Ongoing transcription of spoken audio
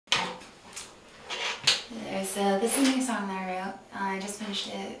guys, so this is a new song that I wrote. I just finished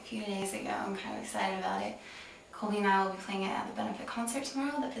it a few days ago. I'm kind of excited about it. Kolby and I will be playing it at the benefit concert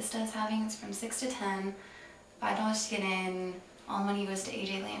tomorrow that Vista is having. It's from 6 to 10, $5 to get in. All money goes to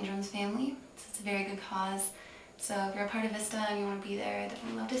AJ Landrum's family, so it's a very good cause. So if you're a part of Vista and you want to be there, I'd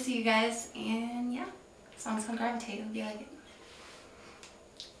definitely love to see you guys. And yeah, the song's called Gravitate. Hope you like it.